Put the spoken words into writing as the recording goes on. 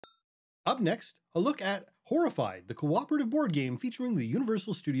Up next, a look at Horrified, the cooperative board game featuring the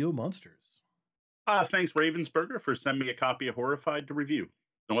Universal Studio Monsters. Thanks, Ravensburger, for sending me a copy of Horrified to review.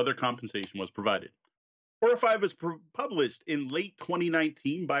 No other compensation was provided. Horrified was published in late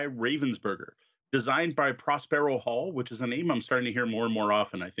 2019 by Ravensburger, designed by Prospero Hall, which is a name I'm starting to hear more and more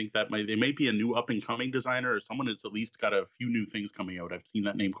often. I think that they may be a new up-and-coming designer or someone that's at least got a few new things coming out. I've seen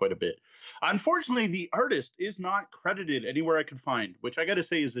that name quite a bit. Unfortunately, the artist is not credited anywhere I could find, which I got to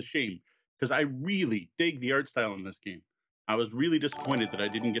say is a shame, because I really dig the art style in this game. I was really disappointed that I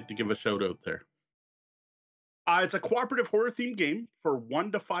didn't get to give a shout out there. It's a cooperative horror themed game for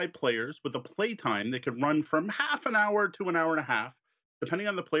 1 to 5 players with a playtime that can run from half an hour to an hour and a half, depending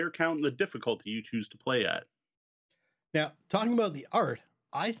on the player count and the difficulty you choose to play at. Now, talking about the art,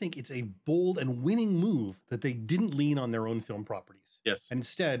 I think it's a bold and winning move that they didn't lean on their own film properties. Yes. And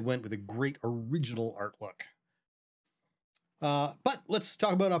instead went with a great original art look. But let's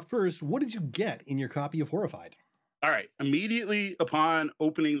talk about up first. What did you get in your copy of Horrified? All right. Immediately upon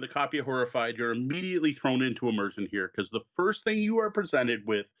opening the copy of Horrified, you're immediately thrown into immersion here because the first thing you are presented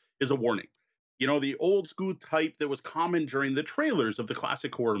with is a warning. You know, the old school type that was common during the trailers of the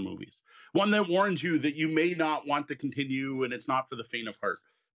classic horror movies. One that warns you that you may not want to continue and it's not for the faint of heart.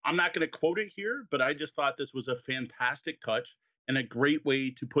 I'm not going to quote it here, but I just thought this was a fantastic touch and a great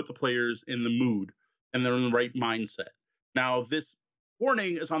way to put the players in the mood and they're in the right mindset. Now, this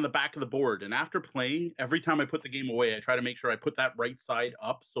warning is on the back of the board, and after playing, every time I put the game away, I try to make sure I put that right side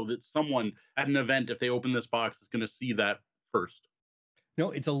up so that someone at an event, if they open this box, is going to see that first.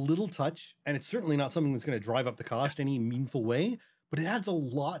 No, it's a little touch, and it's certainly not something that's going to drive up the cost in any meaningful way, but it adds a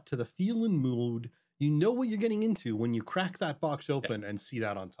lot to the feel and mood. You know what you're getting into when you crack that box open and see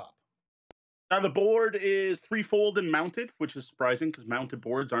that on top. Now, the board is threefold and mounted, which is surprising because mounted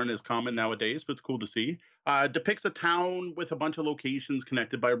boards aren't as common nowadays, but it's cool to see. Depicts a town with a bunch of locations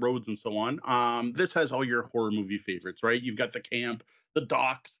connected by roads and so on. This has all your horror movie favorites, right? You've got the camp, the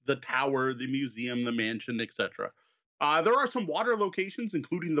docks, the tower, the museum, the mansion, etc. There are some water locations,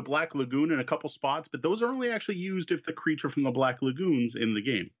 including the Black Lagoon in a couple spots, but those are only actually used if the creature from the Black Lagoon's in the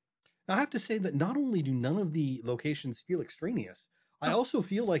game. Now, I have to say that not only do none of the locations feel extraneous, I also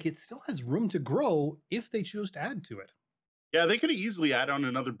feel like it still has room to grow if they choose to add to it. Yeah, they could easily add on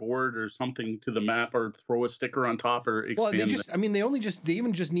another board or something to the map or throw a sticker on top or expand. Well, they haven't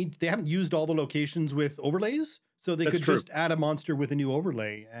used all the locations with overlays, so they could just add a monster with a new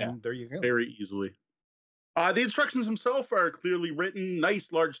overlay, and there you go. Very easily. The instructions themselves are clearly written,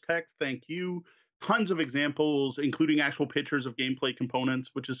 nice large text, thank you. Tons of examples, including actual pictures of gameplay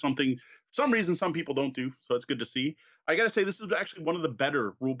components, which is something, for some reason, some people don't do, so it's good to see. I got to say, this is actually one of the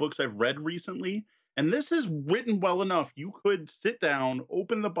better rule books I've read recently, and this is written well enough. You could sit down,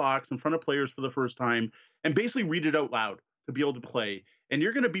 open the box in front of players for the first time, and basically read it out loud to be able to play, and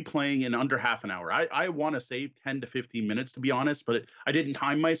you're going to be playing in under half an hour. I want to save 10 to 15 minutes, to be honest, but I didn't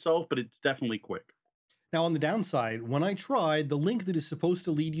time myself, but it's definitely quick. Now, on the downside, when I tried, the link that is supposed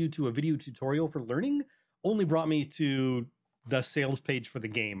to lead you to a video tutorial for learning only brought me to the sales page for the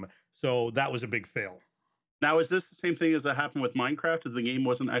game. So that was a big fail. Now, is this the same thing as that happened with Minecraft, as the game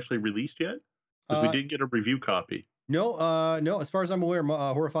wasn't actually released yet? Because we did get a review copy. No, no. As far as I'm aware,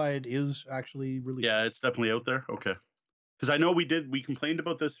 Horrified is actually released. Yeah, it's definitely out there. Okay. Because I know we complained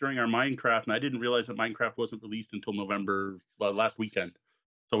about this during our Minecraft, and I didn't realize that Minecraft wasn't released until November, last weekend.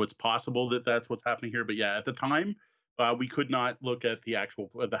 So it's possible that that's what's happening here. But yeah, at the time, we could not look at the actual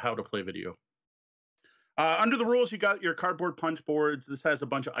the how to play video. Under the rules, you got your cardboard punch boards. This has a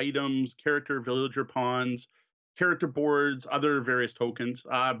bunch of items, character, villager pawns, character boards, other various tokens.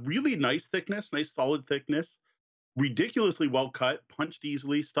 Really nice thickness, nice solid thickness. Ridiculously well cut, punched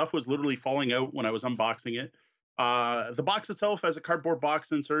easily. Stuff was literally falling out when I was unboxing it. The box itself has a cardboard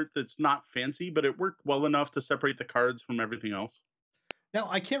box insert that's not fancy, but it worked well enough to separate the cards from everything else. Now,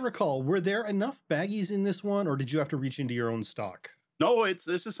 I can't recall, were there enough baggies in this one, or did you have to reach into your own stock? No,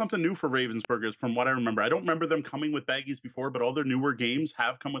 this is something new for Ravensburgers from what I remember. I don't remember them coming with baggies before, but all their newer games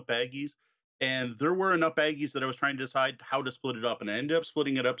have come with baggies. And there were enough baggies that I was trying to decide how to split it up. And I ended up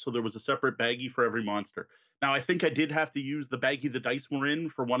splitting it up so there was a separate baggie for every monster. Now, I think I did have to use the baggie the dice were in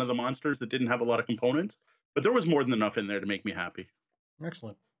for one of the monsters that didn't have a lot of components. But there was more than enough in there to make me happy.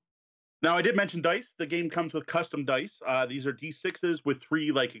 Excellent. Now, I did mention dice. The game comes with custom dice. These are D6s with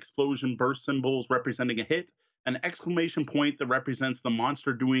 3 explosion burst symbols representing a hit, an exclamation point that represents the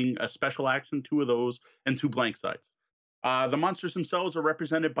monster doing a special action, 2 of those, and 2 blank sides. The monsters themselves are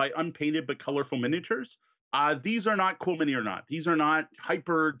represented by unpainted but colorful miniatures. These are not cool mini or not. These are not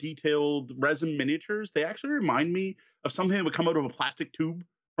hyper detailed resin miniatures. They actually remind me of something that would come out of a plastic tube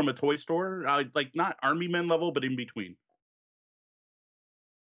from a toy store, like not Army Men level, but in between.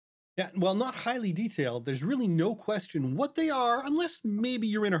 Yeah, well, not highly detailed. There's really no question what they are, unless maybe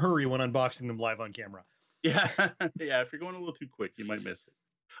you're in a hurry when unboxing them live on camera. Yeah, yeah. If you're going a little too quick, you might miss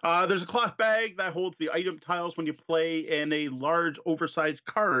it. There's a cloth bag that holds the item tiles when you play, and a large, oversized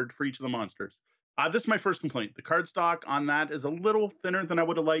card for each of the monsters. This is my first complaint. The card stock on that is a little thinner than I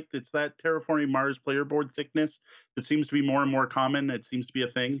would have liked. It's that Terraforming Mars player board thickness that seems to be more and more common. It seems to be a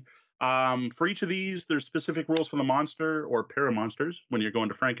thing. For each of these, there's specific rules for the monster or paramonsters when you're going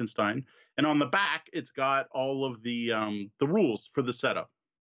to Frankenstein. And on the back, it's got all of the rules for the setup.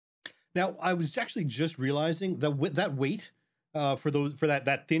 Now, I was actually just realizing that that weight for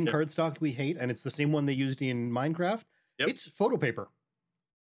that thin Yep. cardstock we hate, and it's the same one they used in Minecraft. Yep. It's photo paper.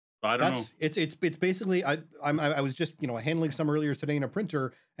 I don't know. It's basically I was just handling some earlier today in a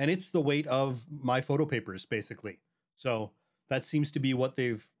printer, and it's the weight of my photo papers basically. So that seems to be what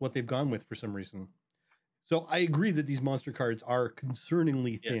they've gone with for some reason. So I agree that these monster cards are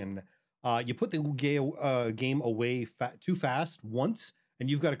concerningly thin. You put the game away too fast once,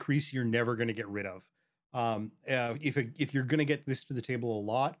 and you've got a crease you're never going to get rid of. If you're going to get this to the table a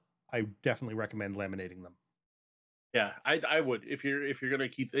lot, I definitely recommend laminating them. Yeah, I would. If you're gonna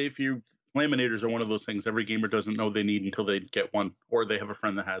laminators are one of those things every gamer doesn't know they need until they get one or they have a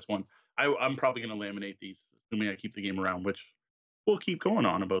friend that has one. I'm probably gonna laminate these, assuming I keep the game around, which we'll keep going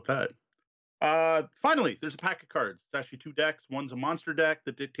on about that. Finally, there's a pack of cards. It's actually 2 decks. One's a monster deck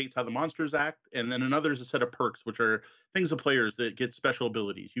that dictates how the monsters act, and then another is a set of perks, which are things of players that get special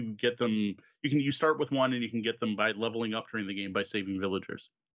abilities. You get them. You start with one, and you can get them by leveling up during the game by saving villagers.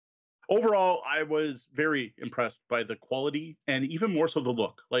 Overall, I was very impressed by the quality and even more so the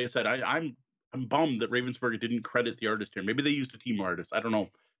look. Like I said, I'm bummed that Ravensburger didn't credit the artist here. Maybe they used a team artist. I don't know.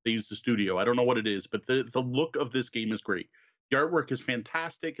 They used a studio. I don't know what it is, but the look of this game is great. The artwork is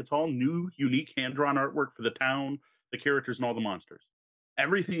fantastic. It's all new, unique hand-drawn artwork for the town, the characters, and all the monsters.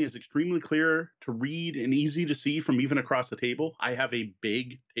 Everything is extremely clear to read and easy to see from even across the table. I have a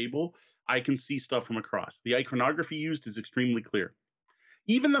big table. I can see stuff from across. The iconography used is extremely clear.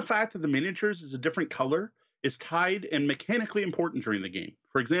 Even the fact that the miniatures is a different color is tied and mechanically important during the game.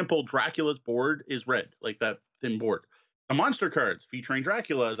 For example, Dracula's board is red, like that thin board. The monster cards featuring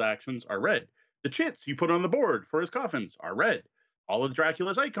Dracula's actions are red. The chits you put on the board for his coffins are red. All of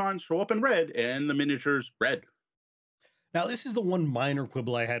Dracula's icons show up in red, and the miniatures red. Now, this is the one minor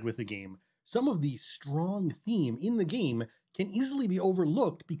quibble I had with the game. Some of the strong theme in the game can easily be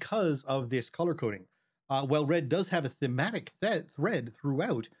overlooked because of this color coding. While red does have a thematic thread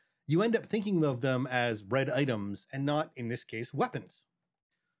throughout, you end up thinking of them as red items and not, in this case, weapons.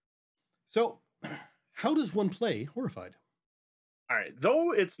 So, how does one play Horrified? All right.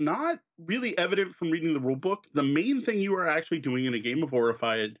 Though it's not really evident from reading the rulebook, the main thing you are actually doing in a game of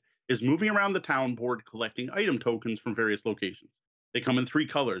Horrified is moving around the town board collecting item tokens from various locations. They come in 3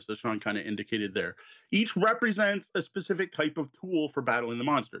 colors, as Sean kind of indicated there. Each represents a specific type of tool for battling the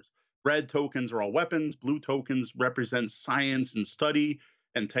monsters. Red tokens are all weapons, blue tokens represent science and study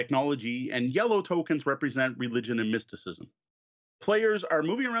and technology, and yellow tokens represent religion and mysticism. Players are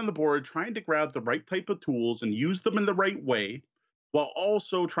moving around the board trying to grab the right type of tools and use them in the right way, while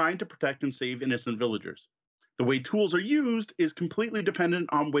also trying to protect and save innocent villagers. The way tools are used is completely dependent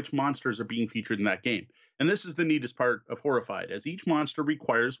on which monsters are being featured in that game. And this is the neatest part of Horrified, as each monster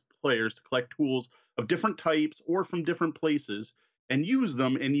requires players to collect tools of different types or from different places and use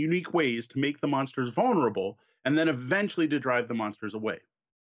them in unique ways to make the monsters vulnerable and then eventually to drive the monsters away.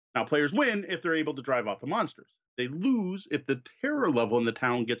 Now, players win if they're able to drive off the monsters. They lose if the terror level in the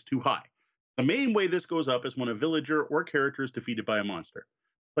town gets too high. The main way this goes up is when a villager or character is defeated by a monster.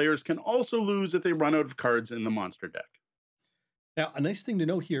 Players can also lose if they run out of cards in the monster deck. Now, a nice thing to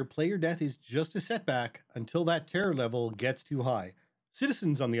note here, player death is just a setback until that terror level gets too high.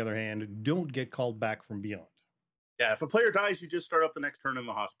 Citizens, on the other hand, don't get called back from beyond. Yeah, if a player dies, you just start up the next turn in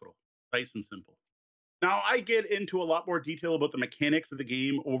the hospital. Nice and simple. Now, I get into a lot more detail about the mechanics of the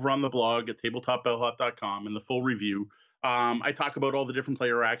game over on the blog at tabletopbellhop.com in the full review. I talk about all the different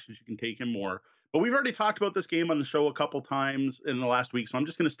player actions you can take and more. But we've already talked about this game on the show a couple times in the last week, so I'm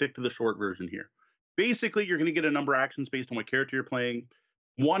just going to stick to the short version here. Basically, you're going to get a number of actions based on what character you're playing.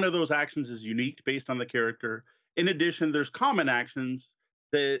 One of those actions is unique based on the character. In addition, there's common actions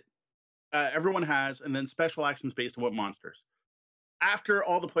that everyone has, and then special actions based on what monsters. After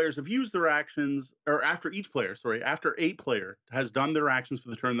all the players have used their actions, or after 8 player has done their actions for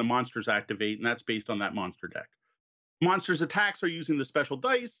the turn, the monsters activate, and that's based on that monster deck. Monsters' attacks are using the special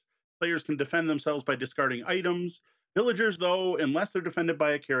dice. Players can defend themselves by discarding items. Villagers, though, unless they're defended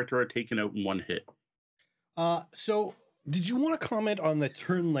by a character, are taken out in one hit. So, did you want to comment on the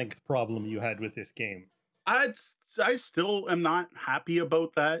turn length problem you had with this game? I still am not happy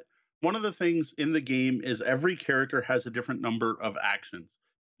about that. one of the things in the game is every character has a different number of actions.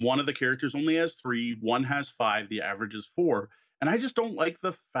 One of the characters only has three, one has five, the average is four. And I just don't like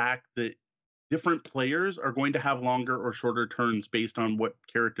the fact that different players are going to have longer or shorter turns based on what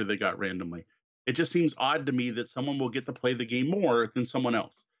character they got randomly. It just seems odd to me that someone will get to play the game more than someone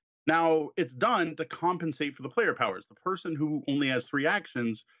else. Now, it's done to compensate for the player powers. The person who only has three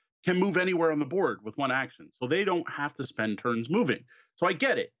actions can move anywhere on the board with one action, so they don't have to spend turns moving. So I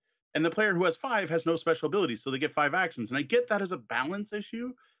get it. And the player who has five has no special abilities, so they get five actions. And I get that as a balance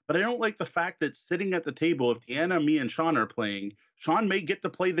issue, but I don't like the fact that sitting at the table, if Deanna, me, and Sean are playing, Sean may get to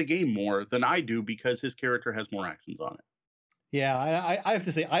play the game more than I do because his character has more actions on it. Yeah, I have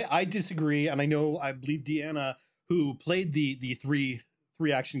to say I disagree, and I believe Deanna, who played the three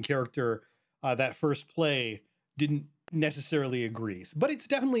action character that first play, didn't necessarily agree. But it's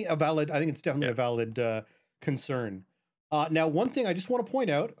definitely a valid. I think it's definitely a valid concern. Now, one thing I just want to point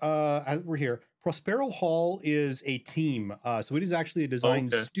out, as we're here, Prospero Hall is a team, so it is actually a design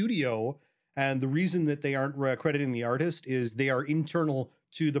studio. And the reason that they aren't crediting the artist is they are internal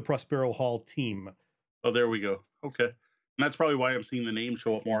to the Prospero Hall team. Oh, there we go. Okay. And that's probably why I'm seeing the name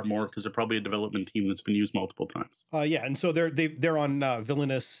show up more and more, because they're probably a development team that's been used multiple times. Yeah, and so they're on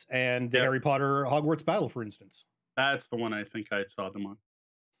Villainous and the Harry Potter Hogwarts Battle, for instance. That's the one I think I saw them on.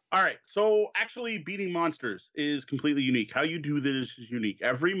 All right, so actually beating monsters is completely unique. How you do this is unique.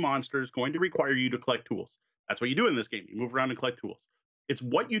 Every monster is going to require you to collect tools. That's what you do in this game. You move around and collect tools. It's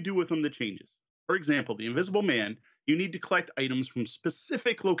what you do with them that changes. For example, the Invisible Man, you need to collect items from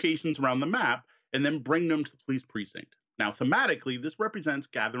specific locations around the map and then bring them to the police precinct. Now, thematically, this represents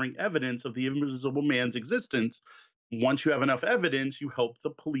gathering evidence of the Invisible Man's existence. Once you have enough evidence, you help the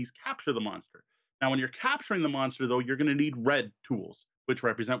police capture the monster. Now, when you're capturing the monster, though, you're going to need red tools, which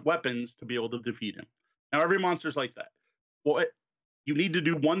represent weapons to be able to defeat him. Now, every monster's like that. Well, you need to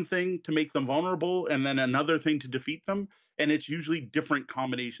do one thing to make them vulnerable and then another thing to defeat them, and it's usually different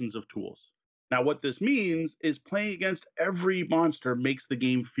combinations of tools. Now, what this means is playing against every monster makes the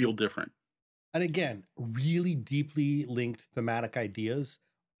game feel different. And again, really deeply linked thematic ideas,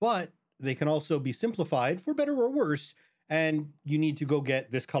 but they can also be simplified for better or worse, and you need to go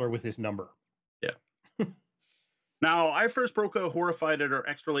get this color with this number. Yeah. Now, I first broke out Horrified at our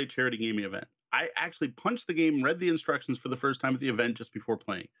extra late charity gaming event. I actually punched the game, read the instructions for the first time at the event just before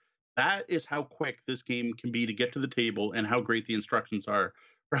playing. That is how quick this game can be to get to the table and how great the instructions are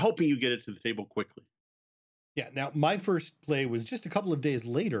for helping you get it to the table quickly. Yeah, now my first play was just a couple of days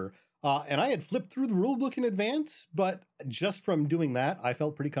later, and I had flipped through the rulebook in advance, but just from doing that, I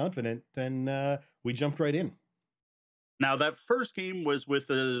felt pretty confident, and we jumped right in. Now, that first game was with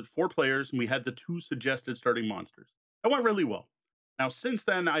 4 players, and we had the 2 suggested starting monsters. That went really well. Now, since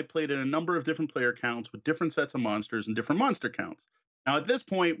then, I played in a number of different player counts with different sets of monsters and different monster counts. Now, at this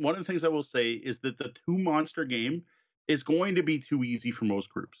point, one of the things I will say is that the 2-monster game is going to be too easy for most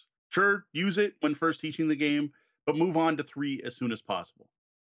groups. Sure, use it when first teaching the game, but move on to 3 as soon as possible.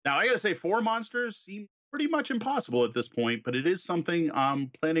 Now, I gotta say, 4 monsters seem pretty much impossible at this point, but it is something I'm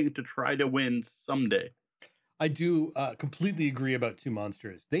planning to try to win someday. I do completely agree about 2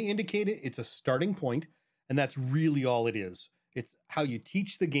 monsters. They indicate it's a starting point, and that's really all it is. It's how you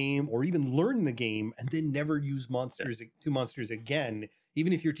teach the game or even learn the game and then never use 2 monsters again,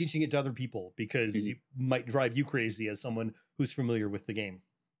 even if you're teaching it to other people, because it might drive you crazy as someone who's familiar with the game.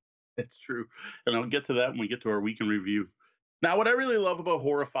 It's true. And I'll get to that when we get to our week in review. Now, what I really love about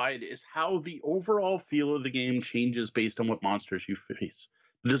Horrified is how the overall feel of the game changes based on what monsters you face.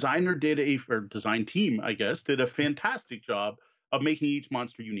 The design team, I guess, did a fantastic job of making each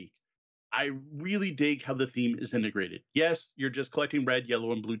monster unique. I really dig how the theme is integrated. Yes, you're just collecting red,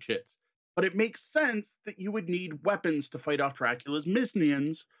 yellow, and blue chits, but it makes sense that you would need weapons to fight off Dracula's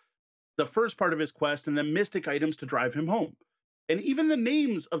minions, the first part of his quest, and then mystic items to drive him home. And even the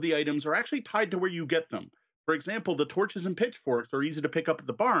names of the items are actually tied to where you get them. For example, the torches and pitchforks are easy to pick up at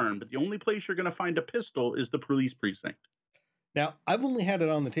the barn, but the only place you're going to find a pistol is the police precinct. Now, I've only had it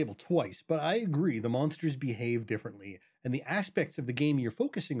on the table twice, but I agree the monsters behave differently, and the aspects of the game you're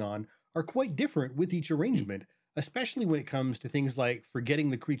focusing on are quite different with each arrangement, especially when it comes to things like forgetting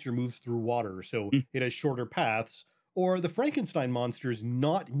the creature moves through water, so it has shorter paths, or the Frankenstein monsters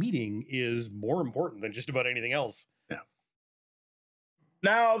not meeting is more important than just about anything else. Yeah.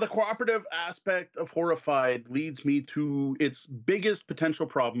 Now, the cooperative aspect of Horrified leads me to its biggest potential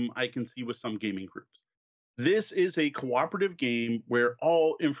problem I can see with some gaming groups. This is a cooperative game where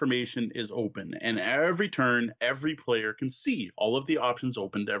all information is open, and every turn, every player can see all of the options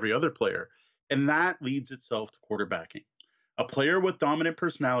open to every other player, and that leads itself to quarterbacking. A player with dominant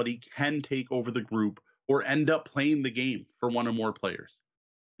personality can take over the group or end up playing the game for one or more players.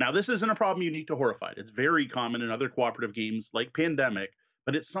 Now, this isn't a problem unique to Horrified. It's very common in other cooperative games like Pandemic,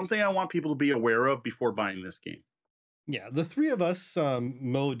 but it's something I want people to be aware of before buying this game. Yeah, the three of us,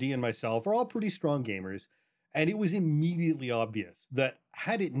 Mo, D, and myself, are all pretty strong gamers, and it was immediately obvious that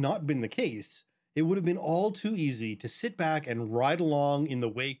had it not been the case, it would have been all too easy to sit back and ride along in the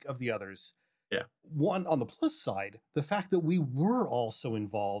wake of the others. Yeah. One, on the plus side, the fact that we were all so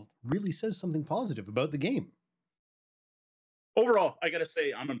involved really says something positive about the game. Overall, I got to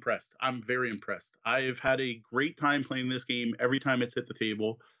say, I'm impressed. I'm very impressed. I've had a great time playing this game every time it's hit the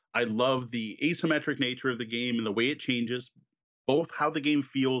table. I love the asymmetric nature of the game and the way it changes, both how the game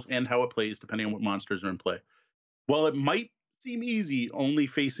feels and how it plays, depending on what monsters are in play. While it might seem easy only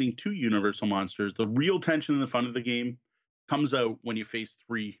facing 2 universal monsters, the real tension and the fun of the game comes out when you face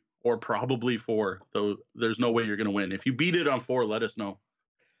 3 or probably 4, though there's no way you're going to win. If you beat it on 4, let us know.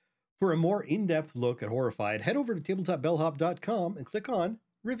 For a more in-depth look at Horrified, head over to tabletopbellhop.com and click on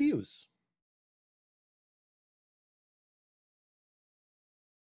Reviews.